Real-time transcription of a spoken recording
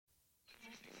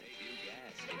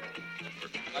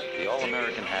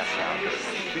all-American half pound,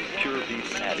 2 pure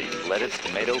beef patties, lettuce,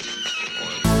 tomato.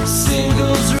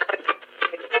 Singles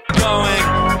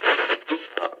going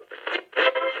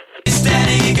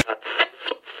steady.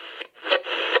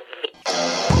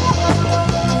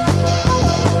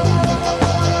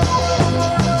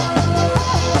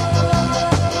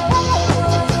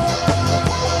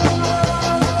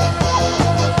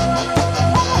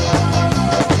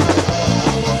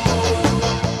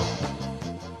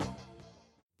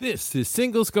 This is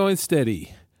Singles Going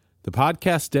Steady, the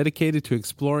podcast dedicated to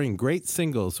exploring great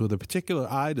singles with a particular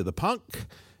eye to the punk,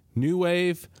 new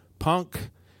wave, and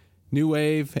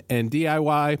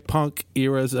DIY punk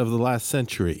eras of the last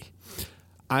century.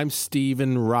 I'm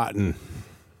Stephen Rotten.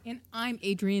 And I'm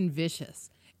Adrienne Vicious.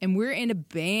 And we're in a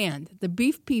band, the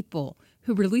Beef People,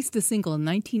 who released a single in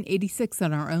 1986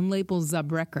 on our own label,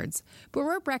 Zub Records. But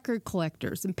we're record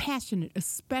collectors and passionate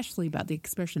especially about the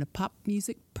expression of pop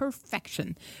music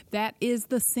perfection. That is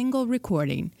the single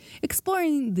recording.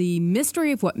 Exploring the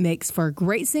mystery of what makes for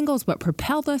great singles, what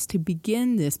propelled us to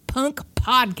begin this punk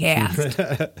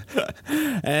podcast.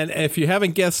 And if you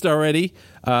haven't guessed already,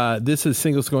 this is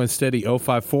Singles Going Steady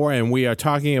 054, and we are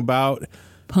talking about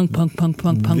Punk.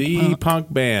 The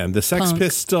punk band, the Sex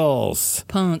Pistols.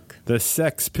 The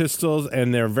Sex Pistols,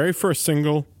 and their very first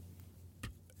single,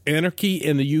 Anarchy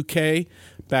in the UK,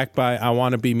 backed by I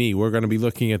Wanna Be Me. We're going to be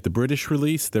looking at the British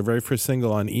release, their very first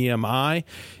single on EMI.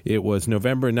 It was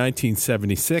November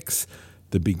 1976,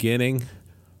 the beginning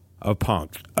of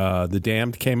punk. The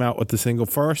Damned came out with the single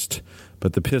first,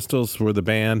 but the Pistols were the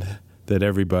band that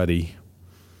everybody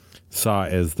saw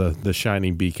as the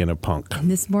shining beacon of punk.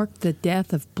 And this marked the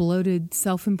death of bloated,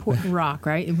 self-important rock,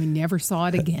 right? And we never saw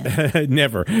it again.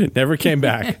 Never came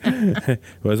back. It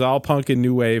was all punk and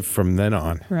new wave from then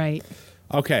on. Right.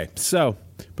 Okay, so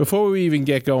before we even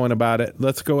get going about it,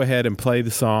 let's go ahead and play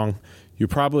the song. You're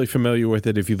probably familiar with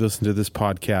it if you listen to this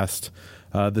podcast.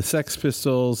 The Sex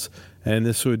Pistols, and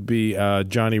this would be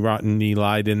Johnny Rotten, Neil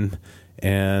Lydon,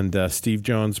 and Steve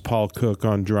Jones, Paul Cook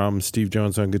on drums, Steve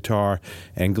Jones on guitar,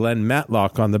 and Glenn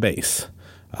Matlock on the bass,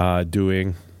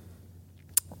 doing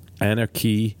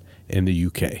Anarchy in the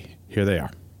UK. Here they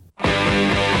are.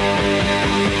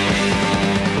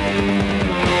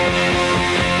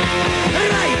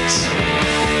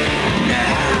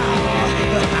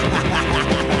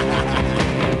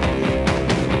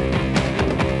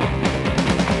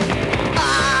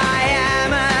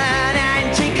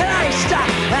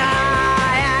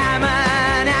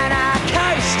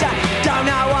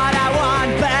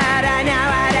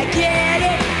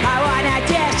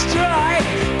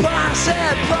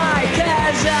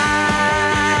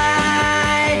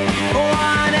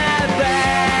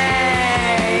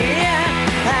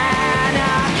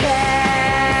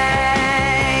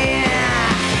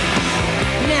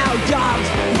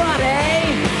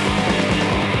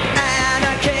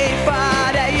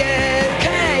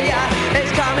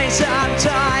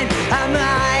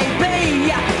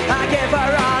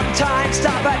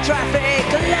 Traffic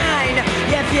line,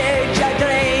 your future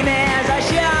gleam is a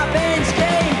shopping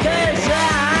scheme, 'cause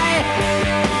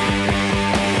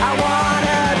I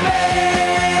wanna be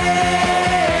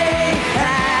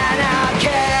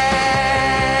anarchy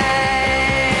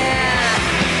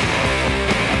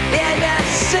in the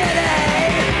city.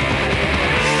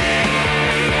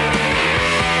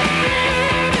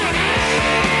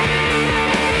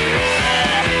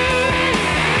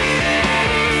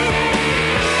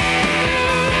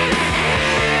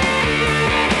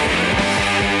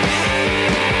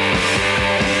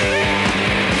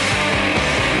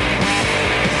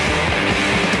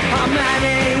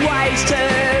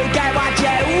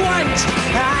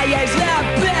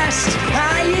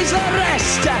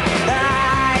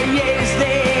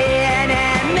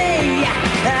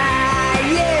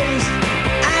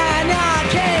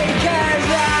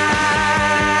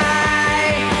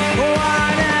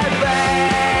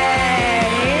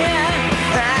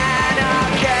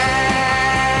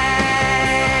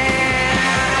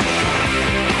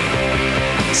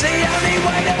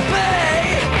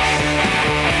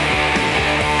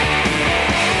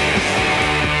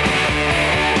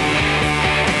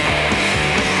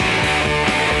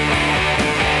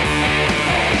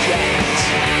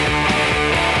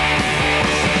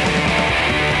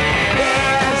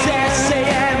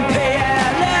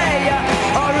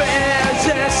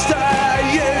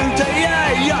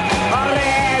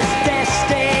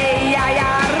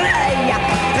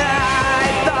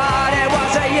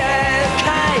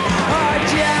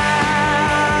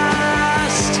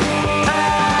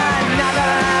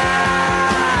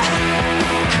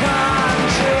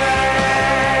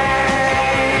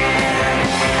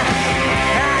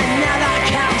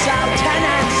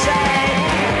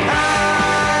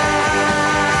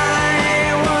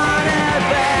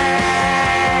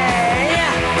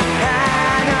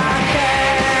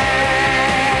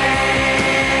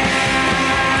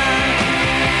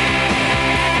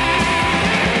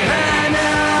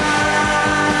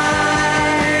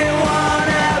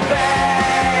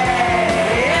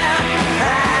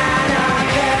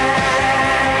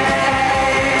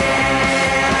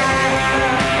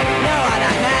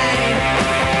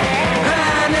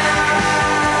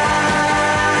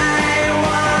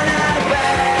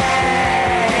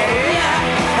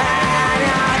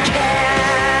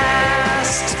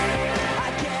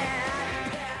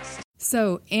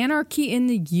 So, Anarchy in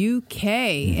the UK.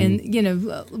 And,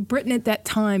 Britain at that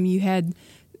time, you had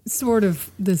sort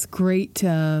of this great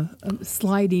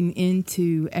sliding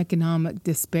into economic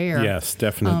despair. Yes,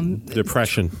 definite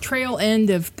depression. Trail end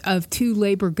of two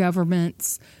Labour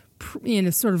governments,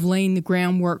 sort of laying the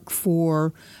groundwork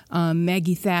for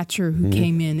Maggie Thatcher, who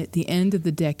came in at the end of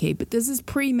the decade. But this is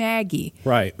pre-Maggie.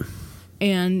 Right.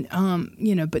 And,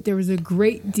 but there was a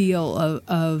great deal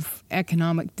of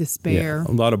economic despair.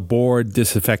 Yeah, a lot of bored,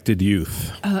 disaffected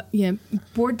youth.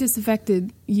 Bored,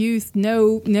 disaffected youth,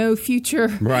 no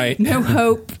future, right? No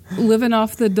hope, living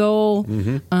off the dole,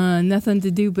 nothing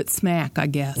to do but smack, I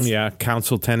guess. Yeah,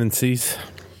 council tenancies.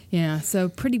 Yeah, so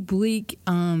pretty bleak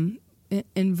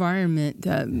environment,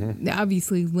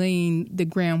 obviously laying the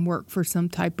groundwork for some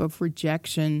type of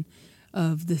rejection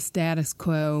of the status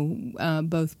quo,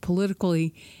 both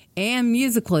politically and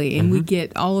musically. And we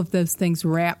get all of those things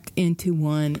wrapped into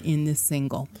one in this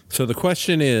single. So the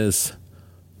question is,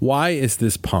 why is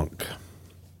this punk?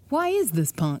 Why is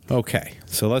this punk? Okay,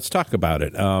 so let's talk about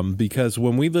it. Because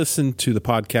when we listened to the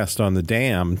podcast on The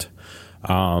Damned,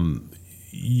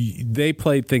 they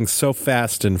played things so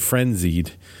fast and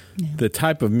frenzied. Yeah. The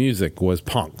type of music was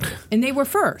punk. And they were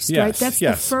first, right? That's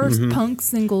the first punk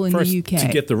single in the UK. To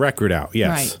get the record out,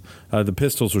 yes. Right. The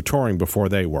Pistols were touring before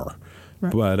they were.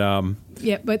 Right. But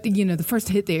the first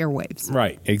to hit the airwaves.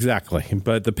 Right, exactly.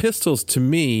 But the Pistols, to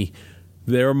me,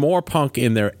 they're more punk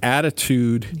in their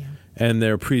attitude and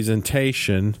their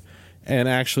presentation and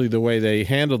actually the way they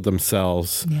handled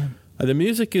themselves. Yeah. The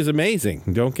music is amazing.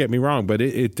 Don't get me wrong, but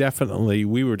it definitely,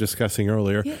 we were discussing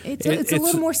earlier. Yeah, it's a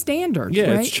little more standard.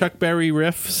 Yeah, right? It's Chuck Berry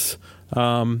riffs,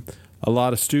 a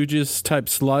lot of Stooges type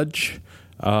sludge,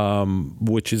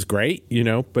 which is great,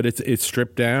 but it's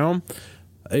stripped down.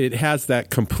 It has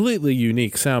that completely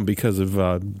unique sound because of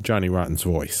Johnny Rotten's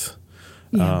voice.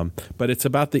 Yeah. But it's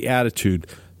about the attitude,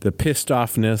 the pissed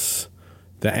offness,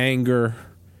 the anger.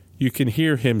 You can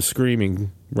hear him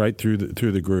screaming right through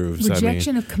the grooves.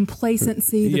 Rejection of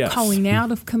complacency, the calling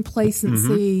out of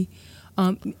complacency,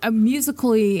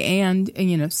 musically and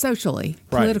socially,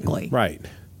 politically. Right.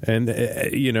 And,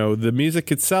 the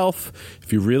music itself,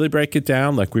 if you really break it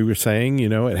down, like we were saying,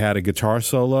 it had a guitar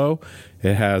solo.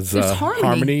 It has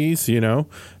harmonies, They're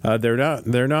not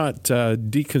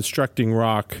deconstructing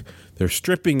rock. They're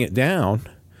stripping it down,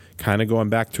 kind of going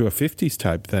back to a 50s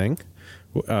type thing.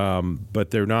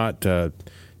 But they're not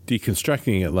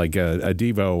deconstructing it like a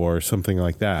Devo or something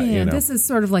like that. Yeah, this is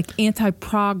sort of like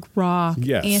anti-prog rock,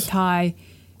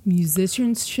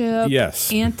 anti-musicianship,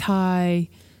 anti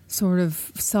sort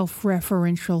of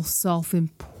self-referential,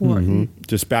 self-important.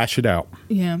 Just bash it out.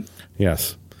 Yeah.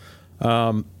 Yes.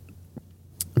 You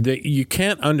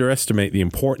can't underestimate the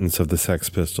importance of the Sex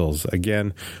Pistols.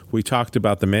 Again, we talked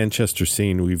about the Manchester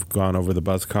scene. We've gone over the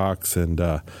Buzzcocks and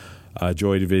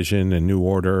Joy Division and New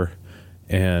Order.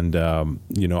 And,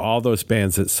 all those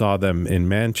bands that saw them in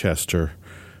Manchester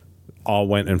all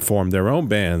went and formed their own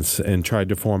bands and tried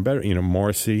to form better.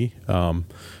 Morrissey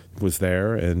was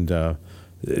there, and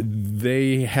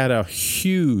they had a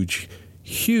huge,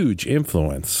 huge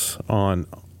influence on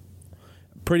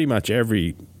pretty much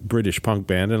every British punk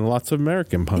band and lots of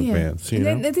American punk bands.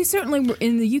 They certainly were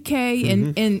in the UK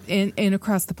and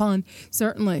across the pond,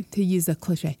 certainly, to use a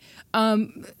cliche,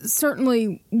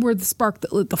 certainly were the spark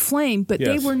that lit the flame, but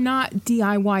they were not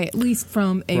DIY, at least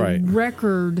from a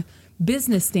record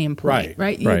business standpoint,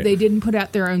 right? They didn't put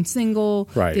out their own single.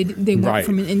 Right. They weren't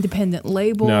from an independent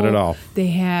label. Not at all. They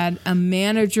had a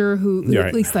manager who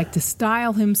at least liked to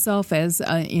style himself as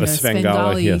a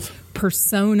Svengali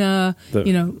persona.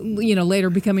 Later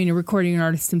becoming a recording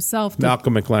artist himself.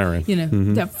 Malcolm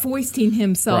McLaren. That foisting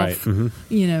himself.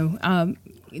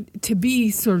 To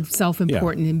be sort of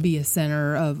self-important and be a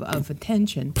center of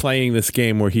attention. Playing this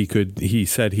game where he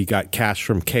said he got cash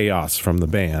from Chaos from the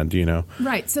band,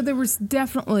 Right. So there was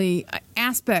definitely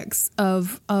aspects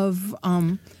of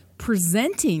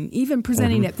presenting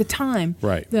at the time,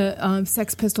 the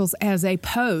Sex Pistols as a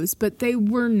pose, but they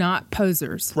were not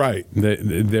posers. Right.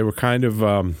 They were kind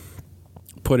of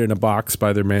put in a box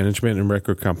by their management and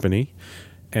record company.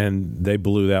 And they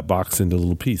blew that box into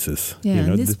little pieces.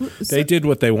 Yeah, they did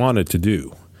what they wanted to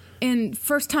do. And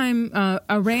first time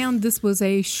around, this was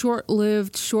a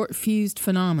short-lived, short-fused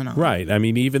phenomenon. Right. I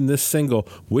mean, even this single,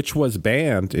 which was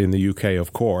banned in the UK,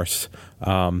 of course,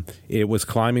 it was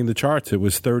climbing the charts. It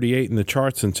was 38 in the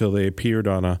charts until they appeared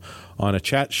on a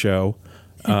chat show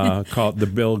called The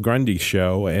Bill Grundy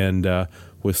Show, and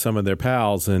with some of their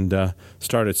pals, and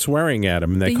started swearing at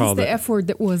him. And they called used the F word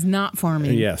that was not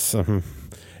farming. Yes.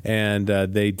 And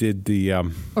they did the...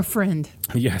 or friend.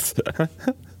 Yes.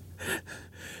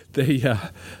 they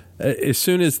as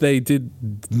soon as they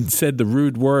said the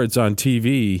rude words on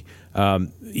TV,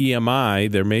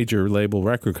 EMI, their major label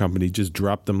record company, just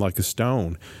dropped them like a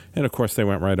stone. And of course, they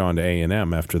went right on to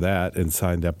A&M after that and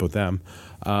signed up with them.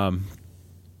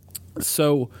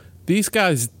 So these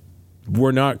guys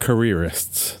were not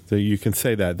careerists. So you can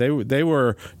say that they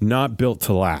were not built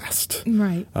to last.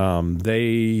 Right.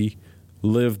 They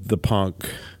lived the punk.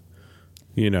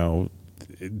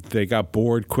 They got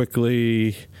bored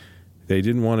quickly. They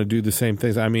didn't want to do the same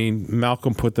things. I mean,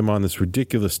 Malcolm put them on this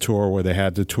ridiculous tour where they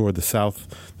had to tour the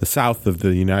south of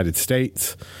the United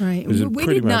States. Right. We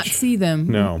did not see them.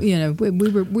 No.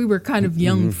 We were kind of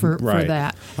young for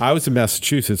that. I was in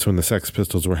Massachusetts when the Sex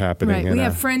Pistols were happening. Right. We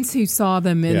have friends who saw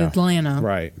them in Atlanta.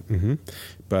 Right. Mm-hmm.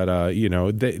 But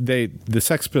the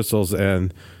Sex Pistols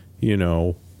and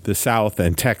the South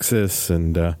and Texas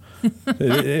and.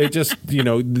 It just,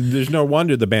 there's no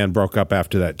wonder the band broke up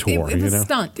after that tour. It was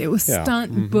stunt. It was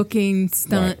stunt booking,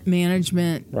 stunt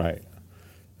management. Right.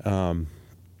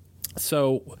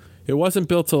 So it wasn't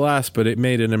built to last, but it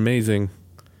made an amazing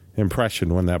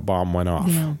impression when that bomb went off.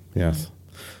 Yeah. Yes.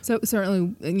 So it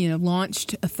certainly,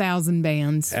 launched 1,000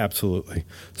 bands. Absolutely.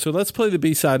 So let's play the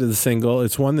B-side of the single.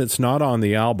 It's one that's not on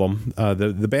the album.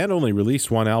 The band only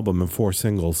released one album and 4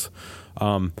 singles.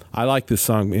 I like this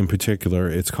song in particular.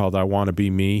 It's called I Wanna Be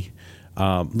Me.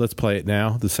 Let's play it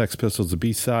now. The Sex Pistols, the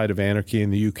B-side of Anarchy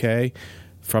in the UK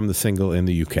from the single In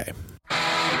the UK.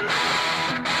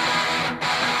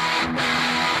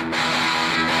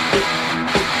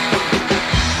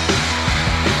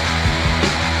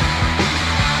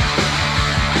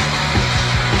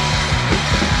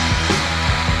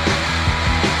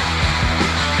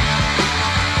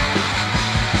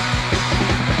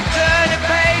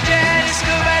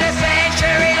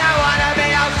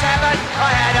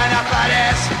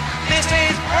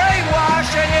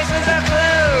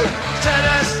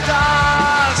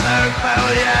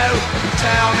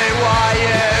 Tell me why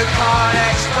you can't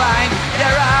explain.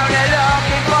 You're only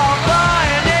looking for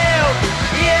buying new.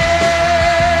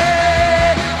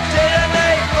 Yeah, didn't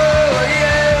they fool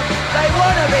you? They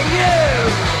wanna be you.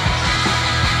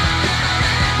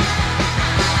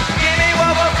 Give me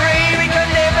what we're free, we can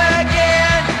live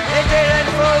again. It didn't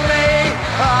fool me,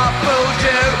 I fooled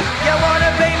you. You wanna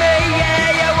be me,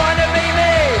 yeah, you wanna be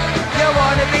me. You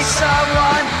wanna be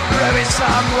someone, ruin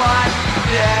someone,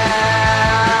 yeah.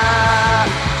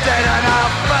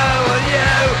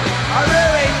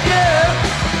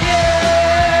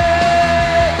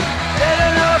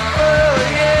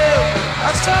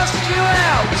 Tossed you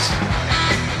out.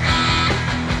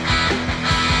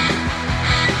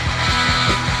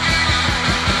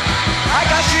 I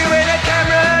got you in a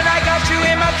camera and I got you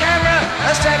in my camera.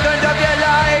 A second of your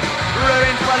life,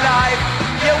 ruined for life.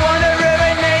 You wanna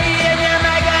ruin me in your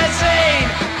magazine.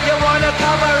 You wanna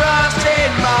cover us in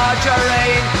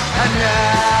margarine. And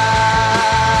now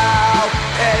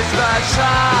is the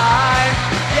time.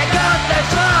 You got the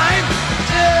time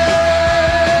to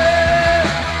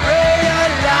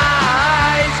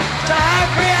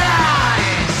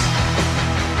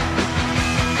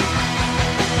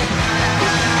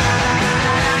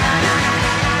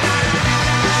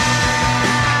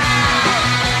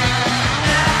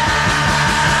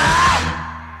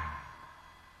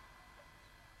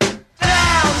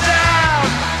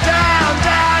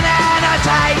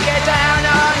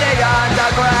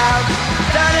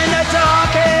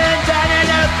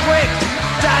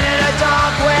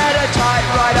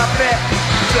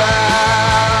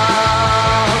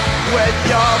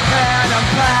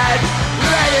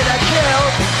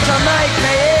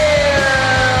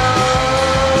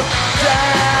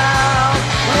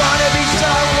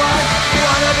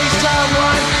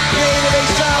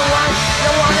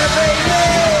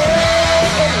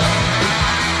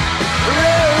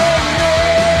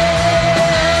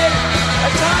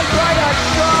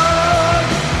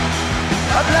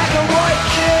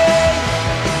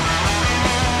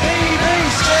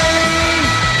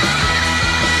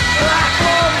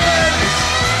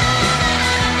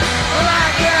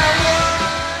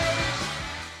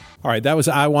All right, that was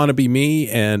I Wanna Be Me,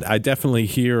 and I definitely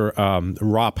hear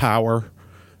Raw Power,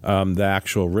 the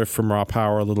actual riff from Raw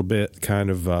Power a little bit, kind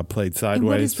of played sideways. And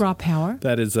what is Raw Power?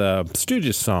 That is a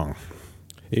Stooges song,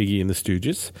 Iggy and the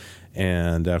Stooges.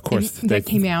 And, of course... that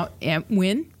came out at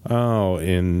when? Oh,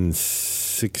 in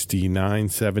 69,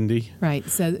 70. Right.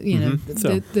 So,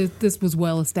 this was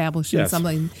well established and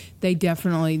something they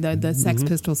definitely, the Sex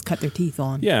Pistols cut their teeth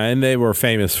on. Yeah, and they were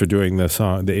famous for doing the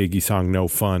Iggy song No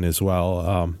Fun as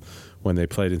well. When they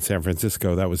played in San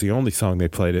Francisco, that was the only song they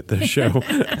played at the show.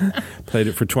 Played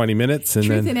it for 20 minutes. And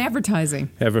Truth then in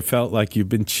advertising. Ever felt like you've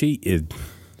been cheated?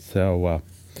 So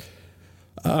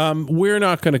we're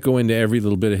not going to go into every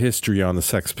little bit of history on the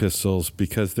Sex Pistols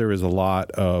because there is a lot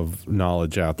of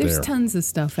knowledge out there. There's tons of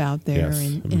stuff out there, Yes.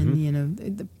 and you know,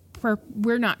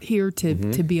 we're not here to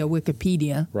be a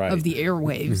Wikipedia Right. of the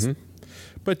airwaves.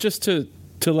 But just to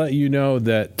let you know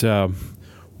that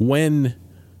when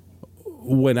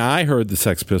I heard the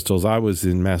Sex Pistols, I was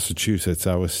in Massachusetts.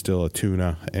 I was still a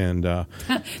tuna, and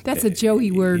That's a Joey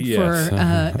word yes. for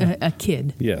a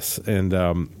kid, yes,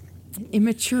 and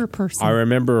immature person. I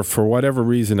remember for whatever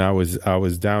reason I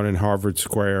was down in Harvard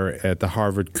Square at the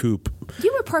Harvard Coop.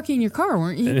 You were parking your car,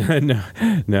 weren't you?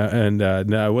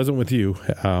 no, I wasn't with you.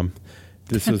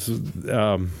 This was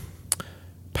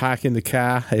parking the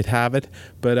car at Harvard,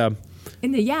 but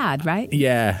In the yard, right?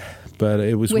 yeah, but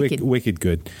it was wicked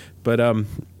good. But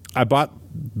I bought.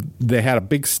 They had a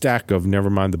big stack of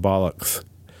Nevermind the Bollocks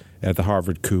at the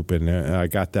Harvard Coop, and I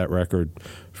got that record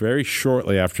very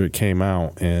shortly after it came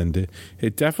out, and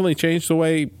it definitely changed the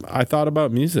way I thought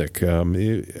about music.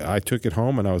 I took it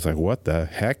home, and I was like, "What the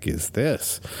heck is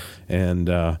this?" And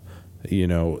you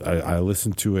know, I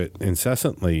listened to it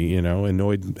incessantly. You know,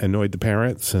 annoyed the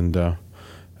parents, and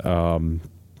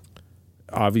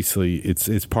obviously,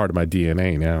 it's part of my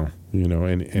DNA now. You know,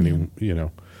 you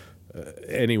know.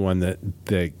 Anyone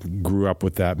that grew up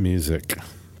with that music.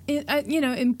 You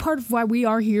know, and part of why we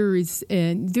are here is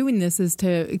doing this is to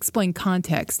explain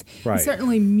context. Right. And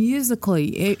certainly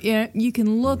musically, you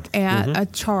can look at a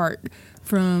chart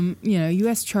from, you know,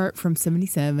 U.S. chart from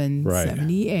 77, Right.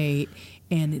 78,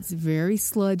 and it's very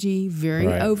sludgy, very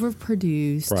Right.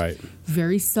 overproduced, Right.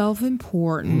 very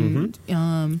self-important.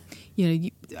 You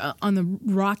know, on the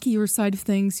rockier side of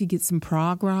things, you get some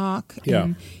prog rock. Yeah.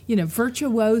 And, you know,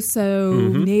 virtuoso,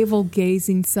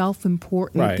 navel-gazing,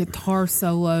 self-important Right. guitar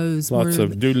solos. Lots were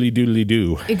of doodly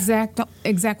doo.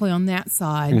 exactly on that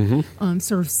side.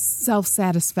 Sort of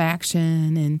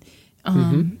self-satisfaction and,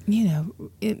 you know,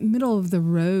 middle of the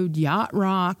road yacht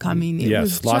rock. I mean, it Yes,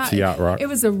 was lots of yacht rock. It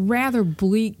was a rather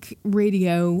bleak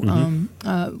radio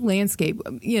landscape,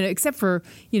 you know, except for,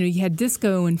 you know, you had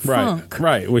disco and Right, funk.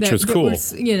 right, which was cool.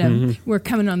 You know, we're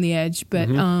coming on the edge, but,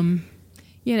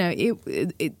 you know,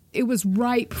 it was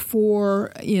ripe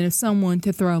for, you know, someone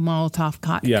to throw a Molotov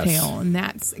cocktail, Yes. and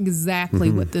that's exactly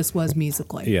what this was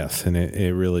musically. Yes, and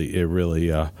it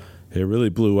really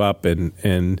blew up,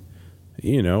 and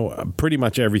you know, pretty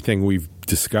much everything we've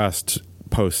discussed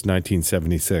post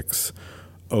 1976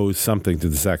 owes something to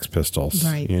the Sex Pistols.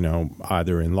 Right. You know,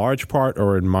 either in large part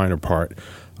or in minor part.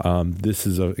 This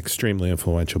is an extremely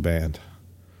influential band.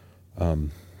 You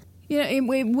know,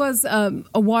 it was a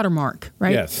watermark,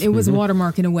 right? Yes. It was a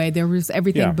watermark in a way. There was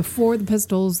everything Yeah. before the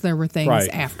Pistols. There were things Right.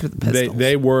 after the Pistols.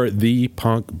 They were the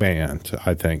punk band,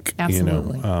 I think.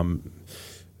 Absolutely. You know,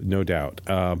 no doubt.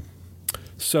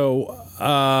 So,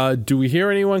 do we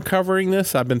hear anyone covering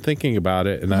this? I've been thinking about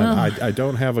it, and I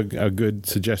don't have a good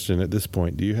suggestion at this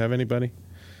point. Do you have anybody?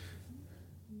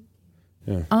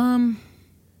 Yeah.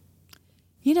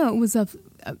 You know, it was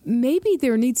maybe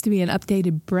there needs to be an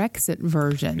updated Brexit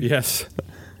version. Yes.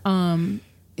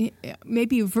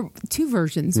 Maybe two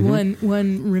versions. One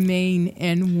remain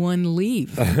and one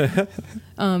leave.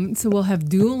 So we'll have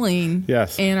dueling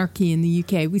Yes. Anarchy in the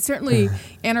UK. We certainly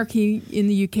Anarchy in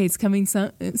the UK is coming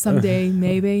someday.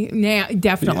 Maybe now,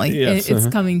 definitely. Yes. It's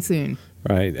coming soon.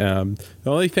 Right. The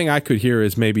only thing I could hear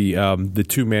is maybe the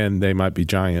two men, they might be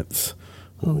giants.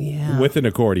 Oh yeah, With an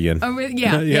accordion. Oh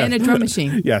yeah, and a drum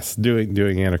machine. Yes, doing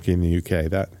Anarchy in the UK.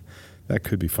 That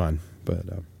could be fun. But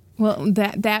Well,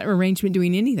 that arrangement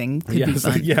doing anything could be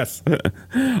fun. Yes.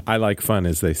 I like fun,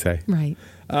 as they say. Right.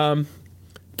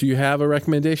 Do you have a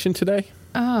recommendation today?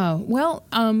 Oh, well,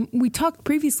 we talked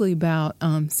previously about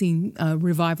seeing a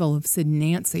revival of Sid and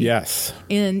Nancy. Yes.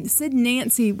 And Sid and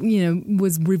Nancy, you know,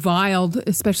 was reviled,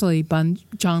 especially by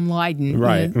John Lydon.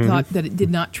 Right. Thought that it did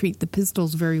not treat the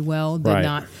Pistols very well, did Right.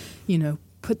 not, you know,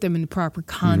 put them in the proper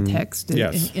context.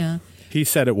 Yes. And, He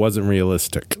said it wasn't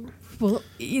realistic. well,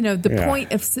 you know, the Yeah.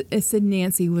 point of Sid and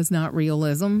Nancy was not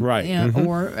realism, Right.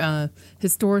 or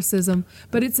historicism,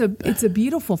 but it's a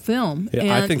beautiful film.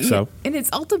 Yeah, I think so. And it's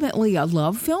ultimately a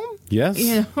love film. Yes.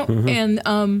 You know,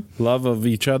 and Love of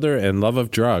each other and love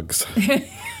of drugs.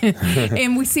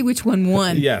 and we see which one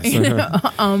won. Yes. You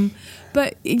know?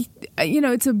 But you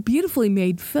know, it's a beautifully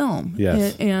made film.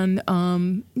 Yes. And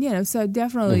you know, so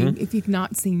definitely, if you've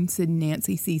not seen Sid and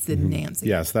Nancy, see Sid and Nancy.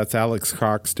 Yes, that's Alex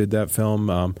Cox did that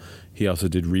film. He also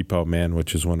did Repo Man,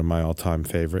 which is one of my all-time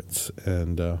favorites.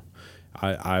 And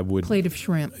I would... Plate of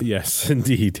shrimp. Yes,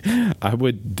 indeed. I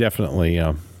would definitely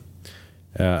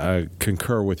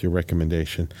concur with your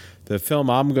recommendation. The film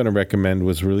I'm going to recommend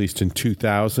was released in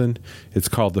 2000. It's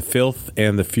called The Filth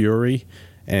and the Fury,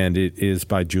 and it is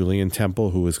by Julian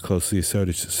Temple, who is closely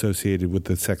associated with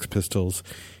the Sex Pistols.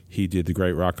 He did The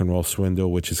Great Rock and Roll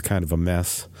Swindle, which is kind of a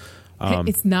mess.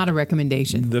 It's not a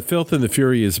recommendation. The Filth and the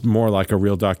Fury is more like a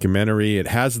real documentary. It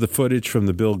has the footage from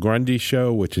the Bill Grundy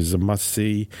show, which is a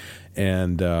must-see,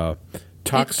 and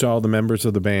talks to all the members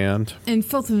of the band. And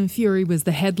Filth and Fury was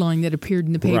the headline that appeared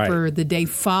in the paper the day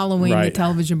following the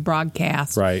television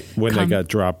broadcast. Right, when they got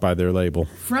dropped by their label.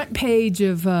 Front page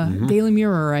of Daily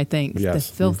Mirror, I think. Yes.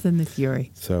 The Filth and the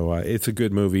Fury. So it's a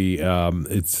good movie.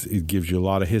 It gives you a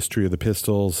lot of history of the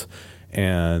Pistols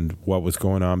and what was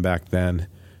going on back then.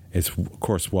 It's, of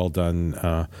course, well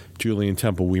done. Julian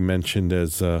Temple, we mentioned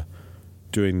as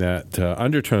doing that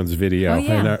Undertones video. Oh,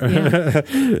 yeah.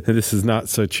 This is not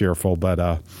so cheerful,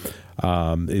 but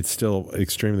it's still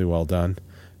extremely well done.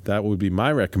 That would be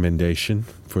my recommendation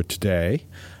for today.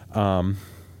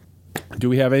 Do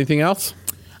we have anything else?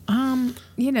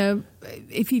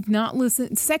 If you've not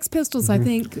listened, Sex Pistols, I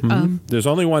think. There's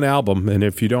only one album, and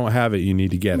if you don't have it, you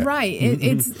need to get it. Right.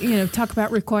 It's, talk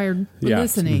about required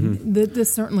listening.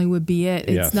 This certainly would be it.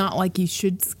 It's not like you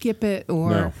should skip it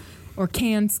or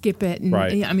can skip it. And,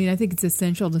 right. I mean, I think it's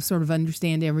essential to sort of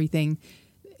understand everything.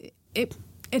 It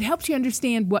helps you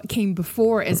understand what came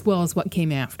before as well as what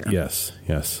came after. Yes.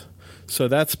 So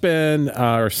that's been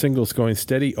our Singles Going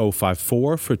Steady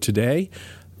 054 for today.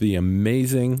 The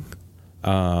amazing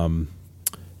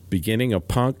beginning of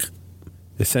punk,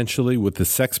 essentially, with the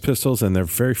Sex Pistols and their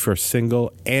very first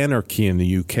single, Anarchy in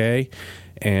the UK,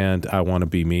 and I Want to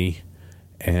Be Me.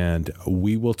 And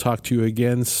we will talk to you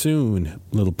again soon,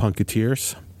 little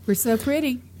punketeers. We're so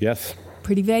pretty. Yes.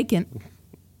 Pretty vacant.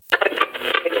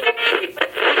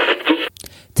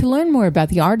 To learn more about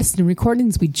the artists and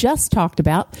recordings we just talked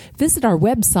about, visit our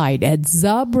website at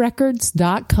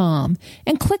zubrecords.com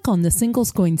and click on the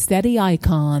Singles Going Steady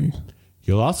icon.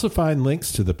 You'll also find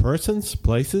links to the persons,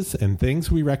 places, and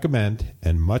things we recommend,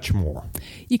 and much more.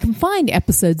 You can find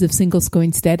episodes of Singles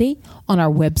Going Steady on our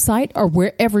website or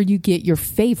wherever you get your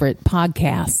favorite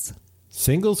podcasts.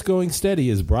 Singles Going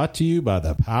Steady is brought to you by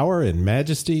the power and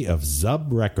majesty of Zub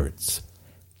Records.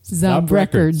 Zub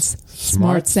Records.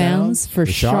 Smart sounds for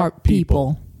sharp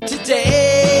people. Today